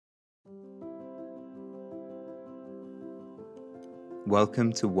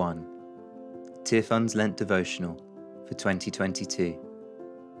Welcome to 1, Tearfund's Lent devotional for 2022.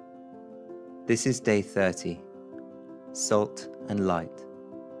 This is day 30, Salt and Light,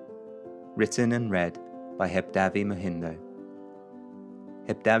 written and read by Hebdavi Mohindo.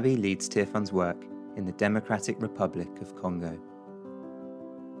 Hebdavi leads Tearfund's work in the Democratic Republic of Congo.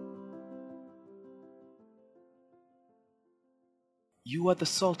 You are the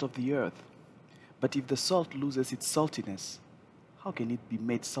salt of the earth, but if the salt loses its saltiness, how can it be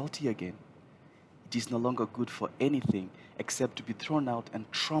made salty again? It is no longer good for anything except to be thrown out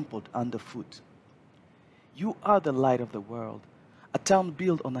and trampled underfoot. You are the light of the world. A town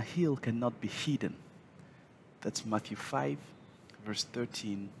built on a hill cannot be hidden. That's Matthew 5, verse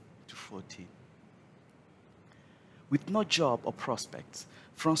 13 to 14. With no job or prospects,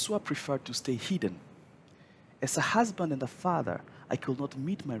 François preferred to stay hidden. As a husband and a father, I could not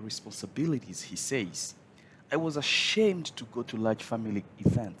meet my responsibilities, he says. I was ashamed to go to large family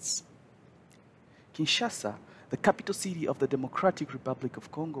events. Kinshasa, the capital city of the Democratic Republic of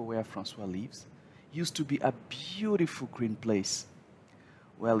Congo where François lives, used to be a beautiful green place.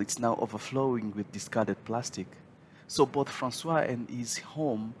 Well, it's now overflowing with discarded plastic. So both François and his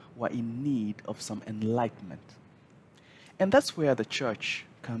home were in need of some enlightenment. And that's where the church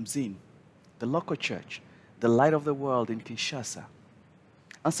comes in, the local church, the light of the world in Kinshasa.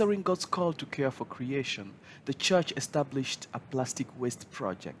 Answering God's call to care for creation, the church established a plastic waste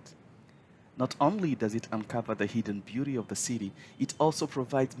project. Not only does it uncover the hidden beauty of the city, it also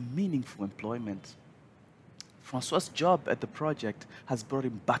provides meaningful employment. François' job at the project has brought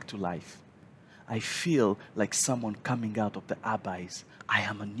him back to life. I feel like someone coming out of the abyss. I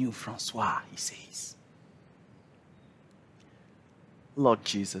am a new François, he says. Lord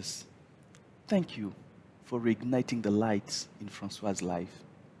Jesus, thank you for reigniting the lights in François' life.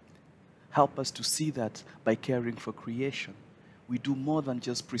 Help us to see that by caring for creation, we do more than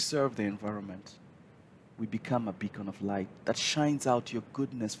just preserve the environment. We become a beacon of light that shines out your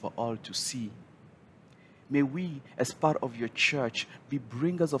goodness for all to see. May we, as part of your church, be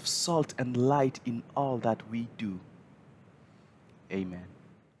bringers of salt and light in all that we do. Amen.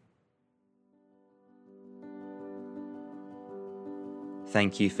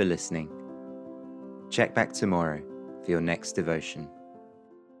 Thank you for listening. Check back tomorrow for your next devotion.